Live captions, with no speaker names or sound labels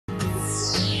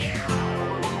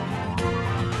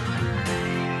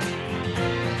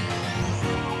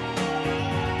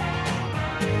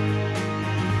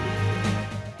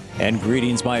And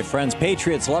greetings, my friends,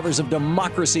 patriots, lovers of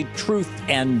democracy, truth,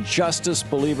 and justice,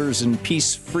 believers in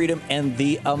peace, freedom, and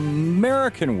the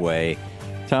American way.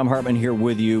 Thom Hartmann here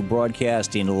with you,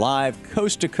 broadcasting live,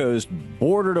 coast to coast,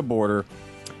 border to border,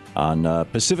 on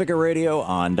Pacifica Radio,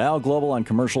 on Dial Global, on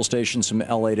commercial stations from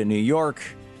L.A. to New York,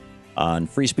 on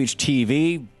Free Speech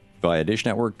TV, via Dish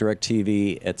Network,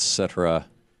 DirecTV, etc.,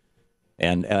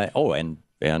 and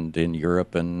in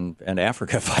Europe and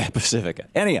Africa via Pacifica.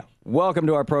 Anyhow, welcome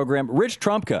to our program. Richard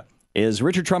Trumka is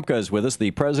with us, the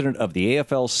president of the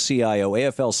AFL-CIO.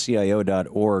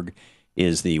 AFL-CIO.org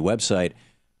is the website.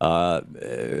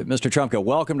 Mr. Trumka,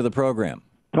 welcome to the program.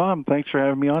 Tom, thanks for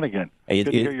having me on again. Good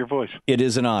to hear your voice. It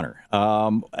is an honor.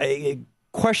 A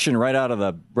question right out of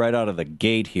the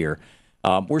gate here.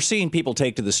 We're seeing people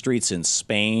take to the streets in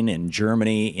Spain, in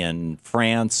Germany, in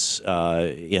France,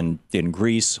 in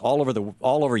Greece,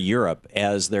 all over Europe,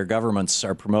 as their governments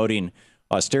are promoting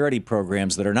austerity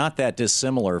programs that are not that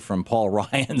dissimilar from Paul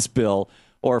Ryan's bill,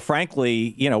 or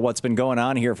frankly, what's been going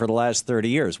on here for the last 30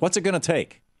 years. What's it going to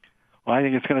take? Well, I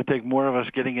think it's going to take more of us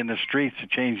getting in the streets to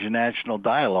change the national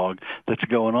dialogue that's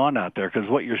going on out there, because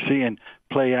what you're seeing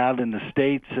play out in the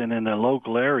states and in the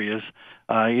local areas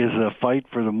is a fight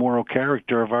for the moral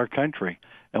character of our country,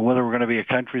 and whether we're going to be a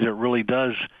country that really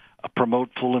does promote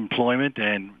full employment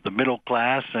and the middle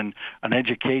class and an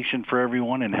education for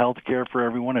everyone and health care for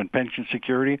everyone and pension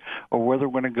security, or whether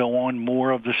we're going to go on more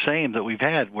of the same that we've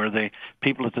had, where the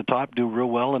people at the top do real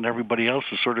well and everybody else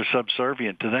is sort of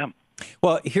subservient to them.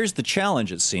 Well, here's the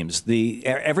challenge, it seems.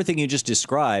 Everything you just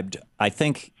described, I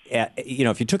think,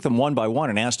 if you took them one by one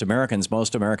and asked Americans,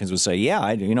 most Americans would say,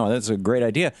 yeah, that's a great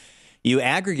idea. You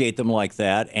aggregate them like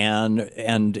that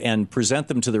and present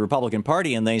them to the Republican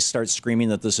Party, and they start screaming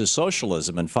that this is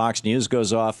socialism, and Fox News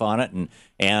goes off on it,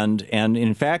 and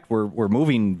in fact, we're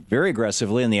moving very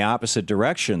aggressively in the opposite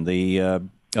direction. By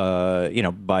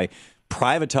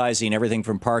privatizing everything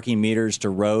from parking meters to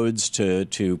roads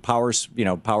to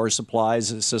power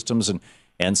supplies systems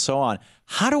and so on.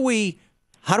 How do we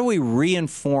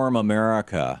reinform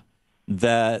America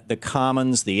that the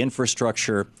commons, the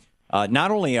infrastructure,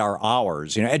 not only are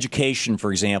ours, education,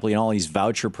 for example, all these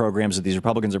voucher programs that these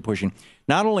Republicans are pushing,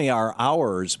 not only are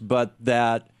ours, but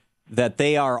that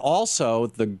they are also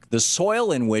the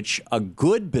soil in which a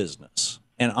good business,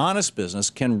 an honest business,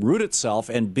 can root itself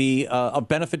and be of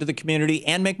benefit to the community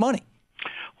and make money?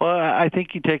 Well, I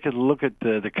think you take a look at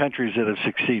the countries that have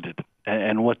succeeded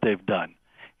and what they've done.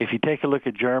 If you take a look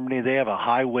at Germany, they have a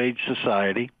high-wage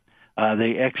society.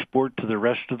 They export to the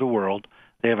rest of the world.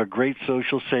 They have a great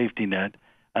social safety net,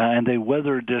 and they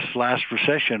weathered this last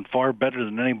recession far better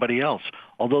than anybody else.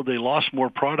 Although they lost more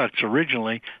products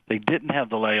originally, they didn't have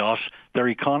the layoffs. Their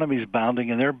economy is bounding,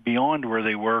 and they're beyond where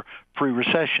they were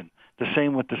pre-recession. The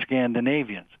same with the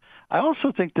Scandinavians. I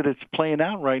also think that it's playing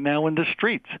out right now in the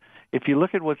streets. If you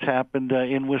look at what's happened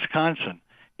in Wisconsin,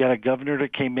 you had a governor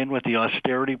that came in with the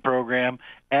austerity program,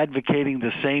 advocating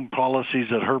the same policies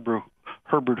that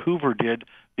Herbert Hoover did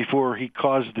before he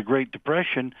caused the Great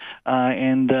Depression,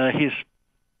 and his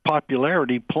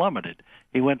popularity plummeted.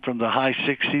 He went from the high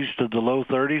 60s to the low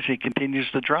 30s. He continues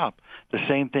to drop. The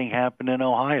same thing happened in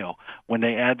Ohio when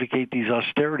they advocate these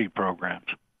austerity programs.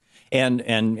 And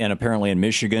apparently in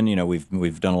Michigan,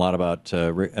 we've done a lot about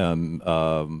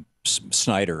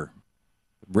Snyder,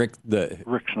 Rick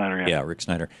Snyder, yeah. Rick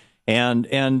Snyder,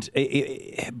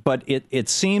 but it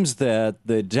seems that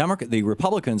the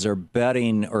Republicans are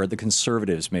betting, or the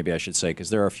conservatives, maybe I should say, because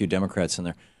there are a few Democrats in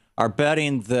there, are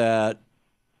betting that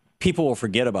people will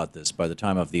forget about this by the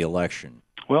time of the election.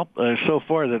 Well, so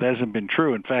far that hasn't been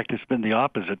true. In fact, it's been the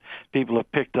opposite. People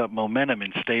have picked up momentum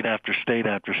in state after state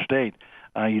after state.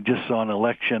 You just saw an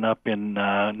election up in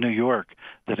New York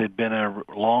that had been a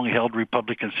long-held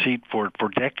Republican seat for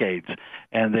decades,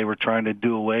 and they were trying to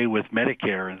do away with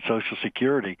Medicare and Social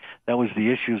Security. That was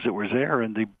the issues that were there,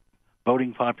 and the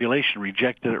voting population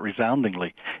rejected it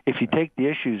resoundingly. If you take the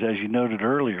issues, as you noted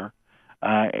earlier,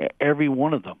 every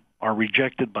one of them are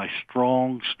rejected by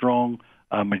strong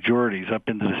majorities up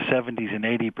into the 70s and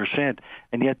 80%,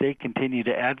 and yet they continue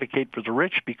to advocate for the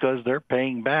rich because they're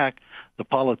paying back the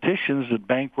politicians that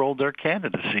bankrolled their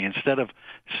candidacy instead of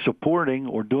supporting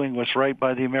or doing what's right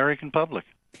by the American public.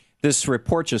 This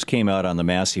report just came out on the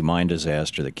Massey mine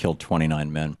disaster that killed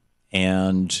 29 men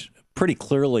and pretty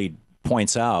clearly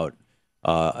points out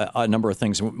a number of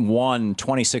things. One,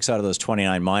 26 out of those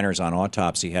 29 miners on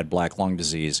autopsy had black lung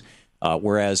disease,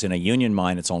 whereas in a union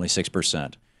mine it's only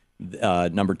 6%.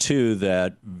 Number two,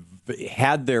 that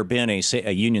had there been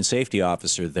a union safety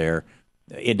officer there,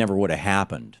 it never would have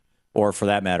happened. or for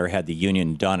that matter, had the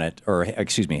union done it, or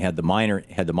excuse me, had the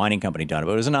mining company done it.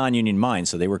 But it was a non-union mine,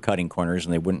 so they were cutting corners,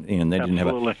 and they wouldn't, they didn't have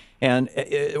a. And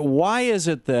why is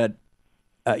it that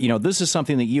this is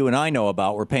something that you and I know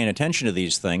about? We're paying attention to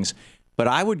these things, but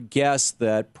I would guess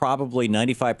that probably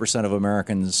 95% of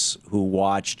Americans who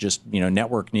watch just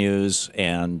network news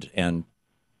and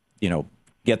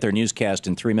get their newscast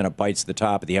in 3-minute bites at the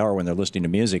top of the hour when they're listening to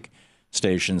music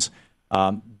stations.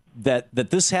 That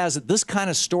this has this kind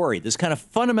of story, this kind of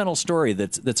fundamental story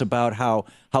that's about how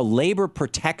labor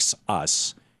protects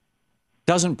us,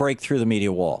 doesn't break through the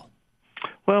media wall.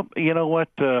 Well, you know what?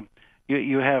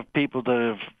 You have people that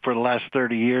have, for the last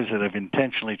 30 years, that have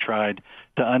intentionally tried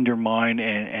to undermine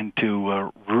and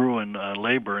to ruin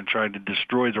labor and tried to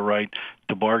destroy the right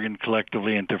to bargain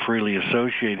collectively and to freely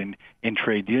associate in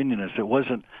trade unionists. It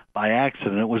wasn't by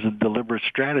accident. It was a deliberate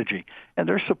strategy. And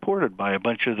they're supported by a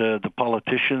bunch of the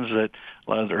politicians that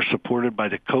are supported by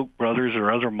the Koch brothers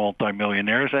or other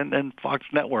multimillionaires and Fox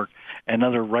Network and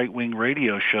other right-wing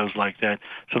radio shows like that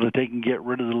so that they can get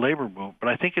rid of the labor movement. But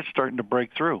I think it's starting to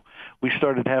break through. We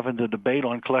started having the debate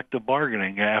on collective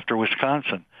bargaining after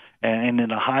Wisconsin. And in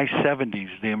the high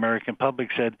 70s, the American public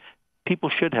said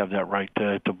people should have that right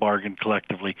to bargain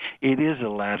collectively. It is a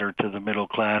ladder to the middle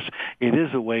class. It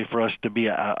is a way for us to be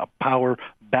a power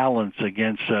balance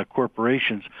against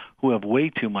corporations who have way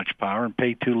too much power and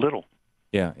pay too little.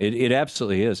 Yeah, it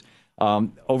absolutely is.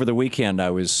 Over the weekend, I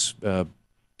was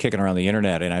kicking around the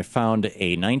internet, and I found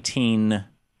a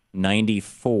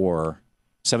 1994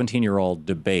 17-year-old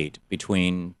debate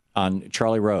on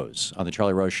Charlie Rose, on the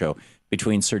Charlie Rose Show,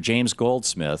 between Sir James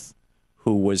Goldsmith,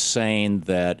 who was saying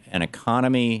that an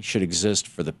economy should exist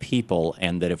for the people,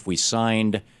 and that if we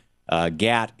signed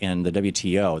GATT and the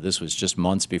WTO, this was just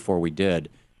months before we did,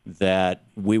 that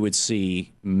we would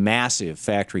see massive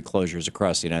factory closures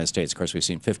across the United States. Of course, we've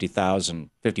seen 54,000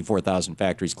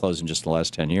 factories closed in just the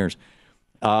last 10 years.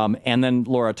 And then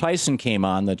Laura Tyson came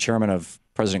on, the chairman of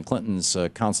President Clinton's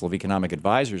Council of Economic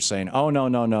Advisors, saying, oh,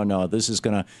 no, this is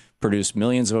going to produce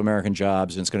millions of American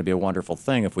jobs, and it's going to be a wonderful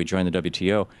thing if we join the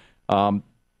WTO.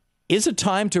 Is it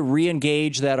time to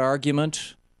re-engage that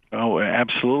argument? Oh,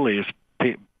 absolutely.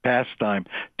 It's past time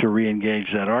to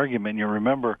re-engage that argument. You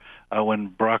remember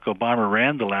when Barack Obama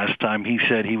ran the last time, he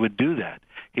said he would do that.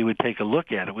 He would take a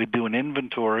look at it. We'd do an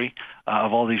inventory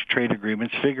of all these trade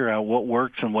agreements, figure out what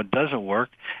works and what doesn't work,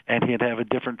 and he'd have a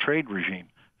different trade regime.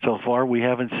 So far, we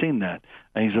haven't seen that.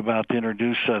 And he's about to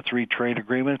introduce 3 trade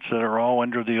agreements that are all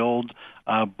under the old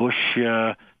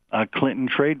Bush-Clinton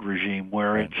trade regime,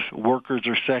 where it's workers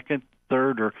are second,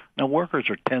 third, workers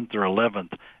are 10th or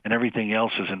 11th, and everything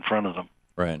else is in front of them.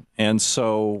 Right. And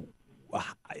so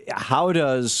how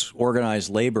does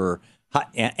organized labor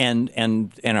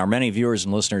and our many viewers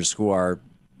and listeners who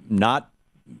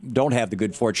don't have the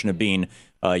good fortune of being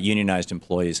unionized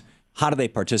employees, how do they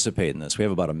participate in this? We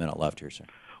have about a minute left here, sir.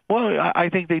 Well, I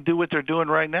think they do what they're doing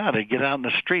right now. They get out in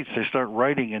the streets. They start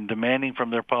writing and demanding from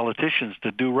their politicians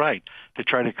to do right, to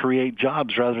try to create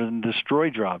jobs rather than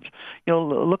destroy jobs.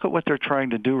 Look at what they're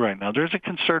trying to do right now. There's a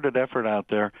concerted effort out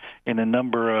there in a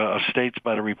number of states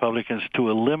by the Republicans to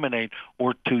eliminate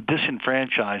or to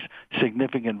disenfranchise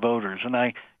significant voters. And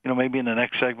maybe in the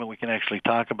next segment we can actually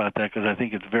talk about that, because I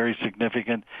think it's very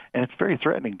significant and it's very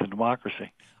threatening to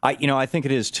democracy. I think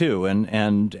it is too,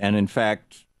 and in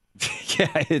fact.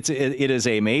 Yeah, it is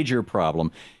a major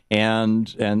problem, and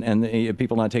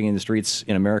people not taking the streets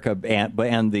in America,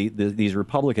 and these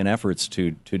Republican efforts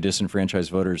to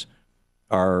disenfranchise voters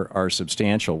are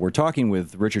substantial. We're talking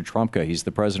with Richard Trumka. He's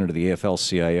the president of the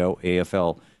AFL-CIO,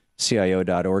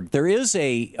 AFL-CIO.org. There is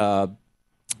a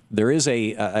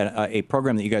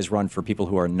program that you guys run for people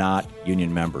who are not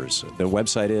union members. The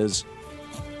website is.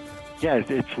 Yeah,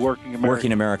 it's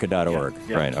WorkingAmerica.org.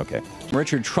 Yeah. Right, okay.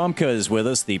 Richard Trumka is with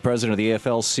us, the president of the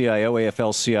AFL-CIO,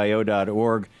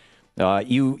 AFL-CIO.org.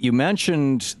 You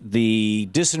mentioned the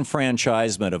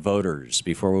disenfranchisement of voters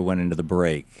before we went into the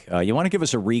break. You want to give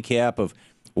us a recap of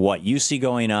what you see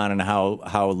going on and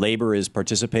how labor is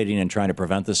participating in trying to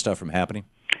prevent this stuff from happening?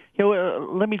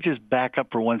 Let me just back up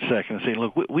for 1 second and say,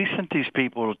 look, we sent these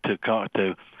people to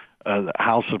the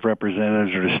House of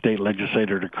Representatives or the state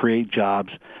legislature to create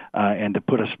jobs and to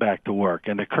put us back to work.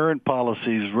 And the current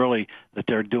policies really that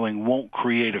they're doing won't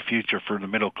create a future for the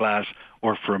middle class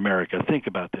or for America. Think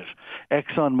about this.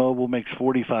 ExxonMobil makes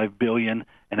 $45 billion,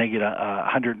 and they get a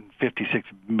 $156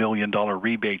 million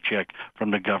rebate check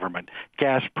from the government.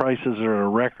 Gas prices are at a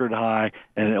record high,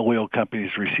 and oil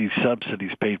companies receive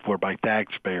subsidies paid for by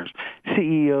taxpayers.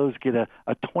 CEOs get a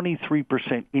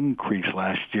 23% increase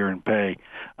last year in pay.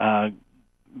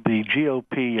 The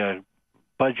GOP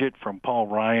budget from Paul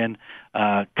Ryan,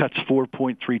 cuts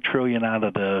 $4.3 trillion out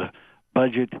of the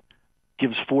budget,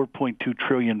 gives $4.2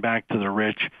 trillion back to the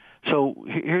rich. So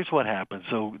here's what happens.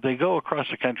 So they go across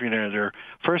the country and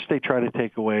first they try to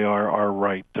take away our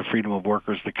right, the freedom of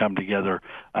workers to come together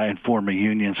and form a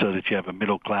union so that you have a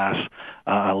middle class,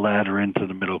 a ladder into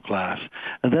the middle class.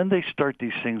 And then they start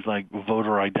these things like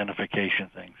voter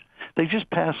identification things. They just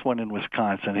passed one in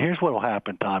Wisconsin. Here's what will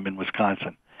happen, Tom, in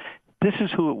Wisconsin. This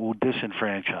is who it will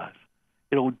disenfranchise.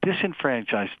 It will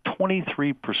disenfranchise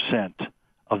 23%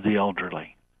 of the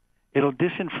elderly. It'll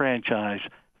disenfranchise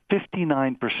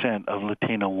 59% of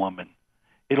Latino women.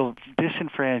 It'll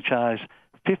disenfranchise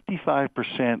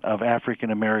 55% of African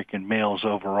American males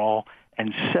overall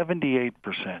and 78%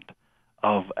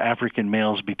 of African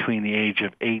males between the age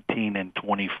of 18 and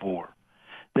 24.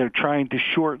 They're trying to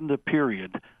shorten the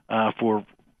period for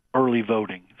early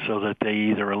voting so that they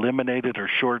either eliminate it or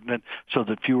shorten it so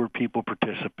that fewer people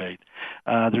participate.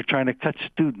 They're trying to cut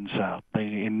students out.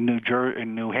 In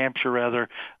New Hampshire, a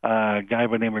guy by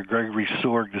the name of Gregory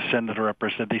Sorg, the senator up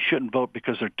there, said they shouldn't vote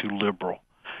because they're too liberal.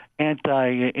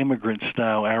 Anti-immigrant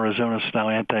style, Arizona-style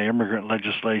anti-immigrant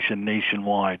legislation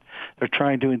nationwide. They're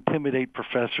trying to intimidate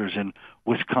professors in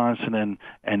Wisconsin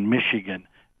and Michigan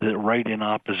that write in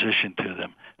opposition to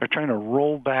them. They're trying to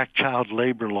roll back child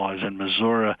labor laws in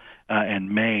Missouri and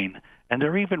Maine. And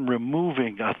they're even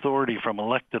removing authority from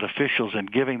elected officials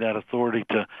and giving that authority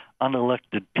to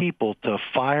unelected people to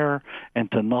fire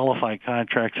and to nullify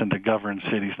contracts and to govern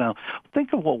cities. Now,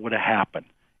 think of what would have happened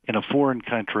in a foreign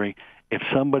country if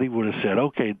somebody would have said,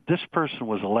 okay, this person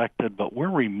was elected, but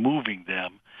we're removing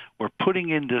them. We're putting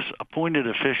in this appointed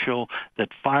official that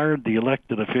fired the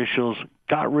elected officials,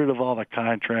 got rid of all the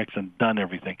contracts, and done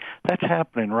everything. That's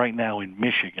happening right now in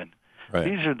Michigan. Right.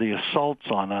 These are the assaults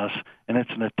on us, and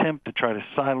it's an attempt to try to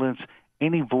silence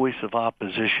any voice of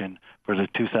opposition for the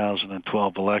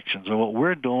 2012 elections. And what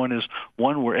we're doing is,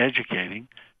 one, we're educating.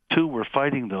 Two, we're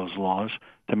fighting those laws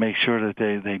to make sure that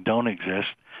they don't exist.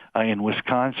 In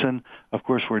Wisconsin, of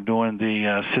course, we're doing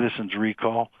the citizens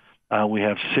recall. We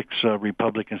have 6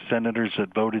 Republican senators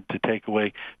that voted to take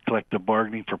away collective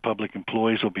bargaining for public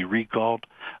employees will be recalled.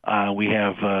 We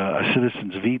have a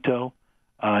citizens veto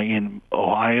in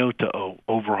Ohio to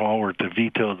overhaul or to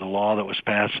veto the law that was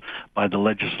passed by the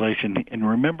legislation. And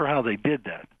remember how they did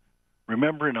that.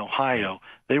 Remember in Ohio,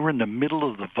 they were in the middle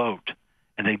of the vote,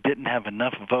 and they didn't have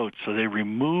enough votes, so they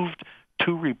removed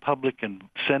 2 Republican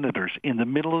senators in the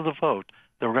middle of the vote.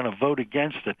 They were going to vote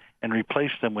against it and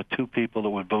replace them with 2 people that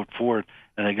would vote for it,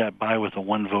 and they got by with a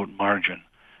 1-vote margin.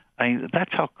 I mean,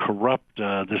 that's how corrupt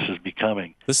this is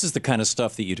becoming. This is the kind of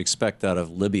stuff that you'd expect out of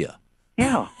Libya.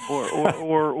 Yeah,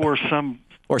 or some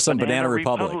banana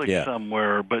republic yeah.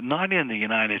 somewhere, but not in the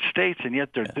United States, and yet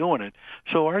they're doing it.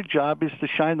 So our job is to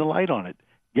shine the light on it,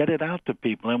 get it out to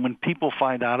people, and when people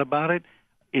find out about it,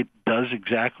 it does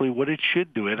exactly what it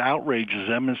should do. It outrages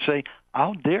them and say,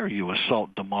 how dare you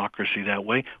assault democracy that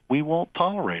way? We won't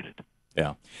tolerate it.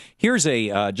 Yeah. Here's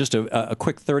just a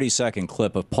quick 30-second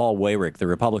clip of Paul Weyrich, the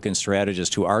Republican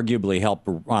strategist who arguably helped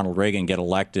Ronald Reagan get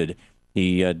elected.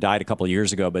 He died a couple of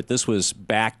years ago, but this was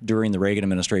back during the Reagan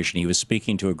administration. He was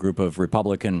speaking to a group of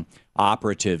Republican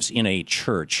operatives in a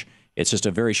church. It's just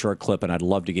a very short clip, and I'd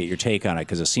love to get your take on it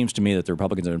because it seems to me that the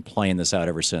Republicans have been playing this out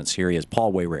ever since. Here he is,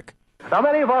 Paul Weyrich. Now,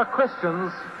 many of our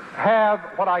Christians have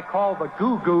what I call the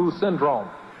goo-goo syndrome,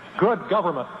 good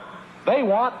government. They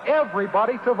want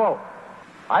everybody to vote.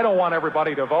 I don't want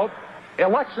everybody to vote.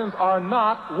 Elections are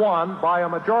not won by a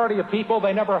majority of people.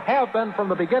 They never have been from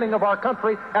the beginning of our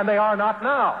country, and they are not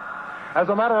now. As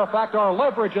a matter of fact, our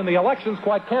leverage in the elections,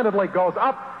 quite candidly, goes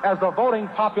up as the voting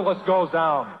populace goes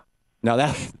down. Now,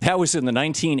 that was in the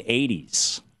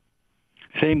 1980s.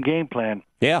 Same game plan.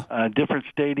 Yeah. Different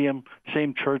stadium,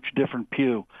 same church, different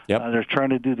pew. Yep. They're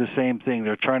trying to do the same thing.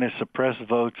 They're trying to suppress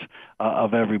votes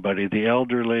of everybody, the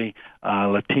elderly,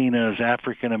 Latinas,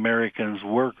 African Americans,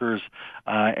 workers,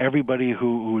 everybody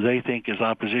who they think is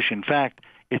opposition. In fact,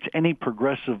 it's any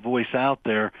progressive voice out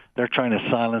there, they're trying to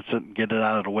silence it and get it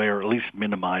out of the way or at least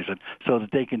minimize it so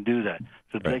that they can do that,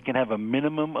 so that they can have a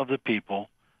minimum of the people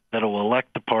that will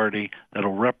elect the party that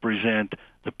will represent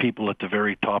the people at the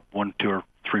very top 1%, 2%, or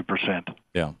 3%.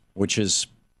 Yeah, which is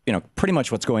pretty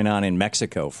much what's going on in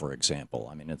Mexico, for example.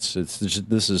 I mean,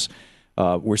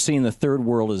 we're seeing the third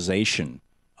worldization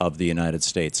of the United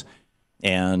States,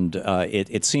 and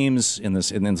it seems in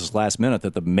this last minute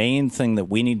that the main thing that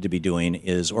we need to be doing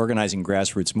is organizing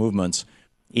grassroots movements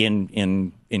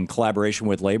in collaboration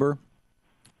with labor.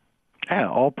 Yeah,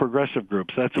 all progressive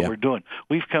groups. That's what Yeah. we're doing.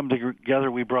 We've come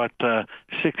together. We brought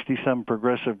 60-some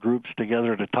progressive groups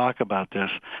together to talk about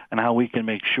this and how we can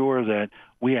make sure that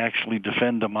we actually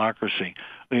defend democracy.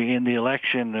 In the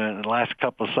election, the last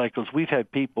couple of cycles, we've had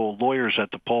people, lawyers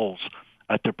at the polls,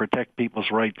 to protect people's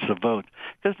rights to vote,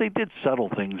 because they did subtle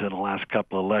things in the last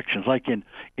couple of elections. Like in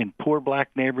poor black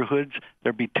neighborhoods,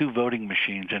 there'd be 2 voting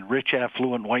machines. In rich,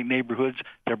 affluent white neighborhoods,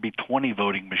 there'd be 20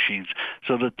 voting machines,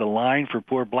 so that the line for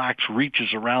poor blacks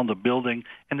reaches around the building,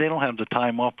 and they don't have the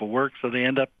time off of work, so they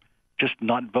end up just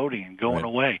not voting and going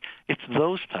away. It's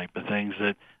those type of things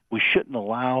that we shouldn't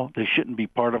allow. They shouldn't be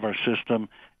part of our system,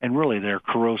 and really they're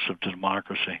corrosive to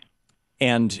democracy.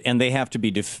 And they have to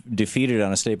be defeated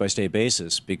on a state-by-state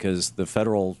basis, because the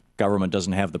federal government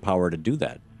doesn't have the power to do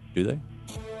that, do they?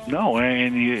 No,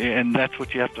 and that's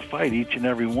what you have to fight, each and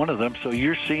every one of them. So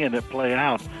you're seeing it play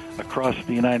out across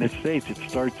the United States. It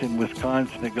starts in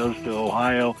Wisconsin, it goes to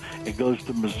Ohio, it goes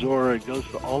to Missouri, it goes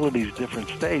to all of these different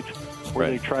states where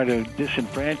they try to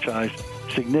disenfranchise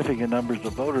significant numbers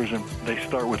of voters, and they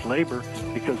start with labor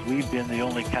because we've been the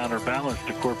only counterbalance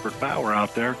to corporate power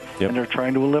out there, and they're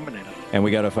trying to eliminate it. And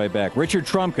we got to fight back. Richard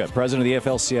Trumka, president of the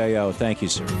AFL-CIO. Thank you,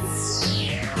 sir.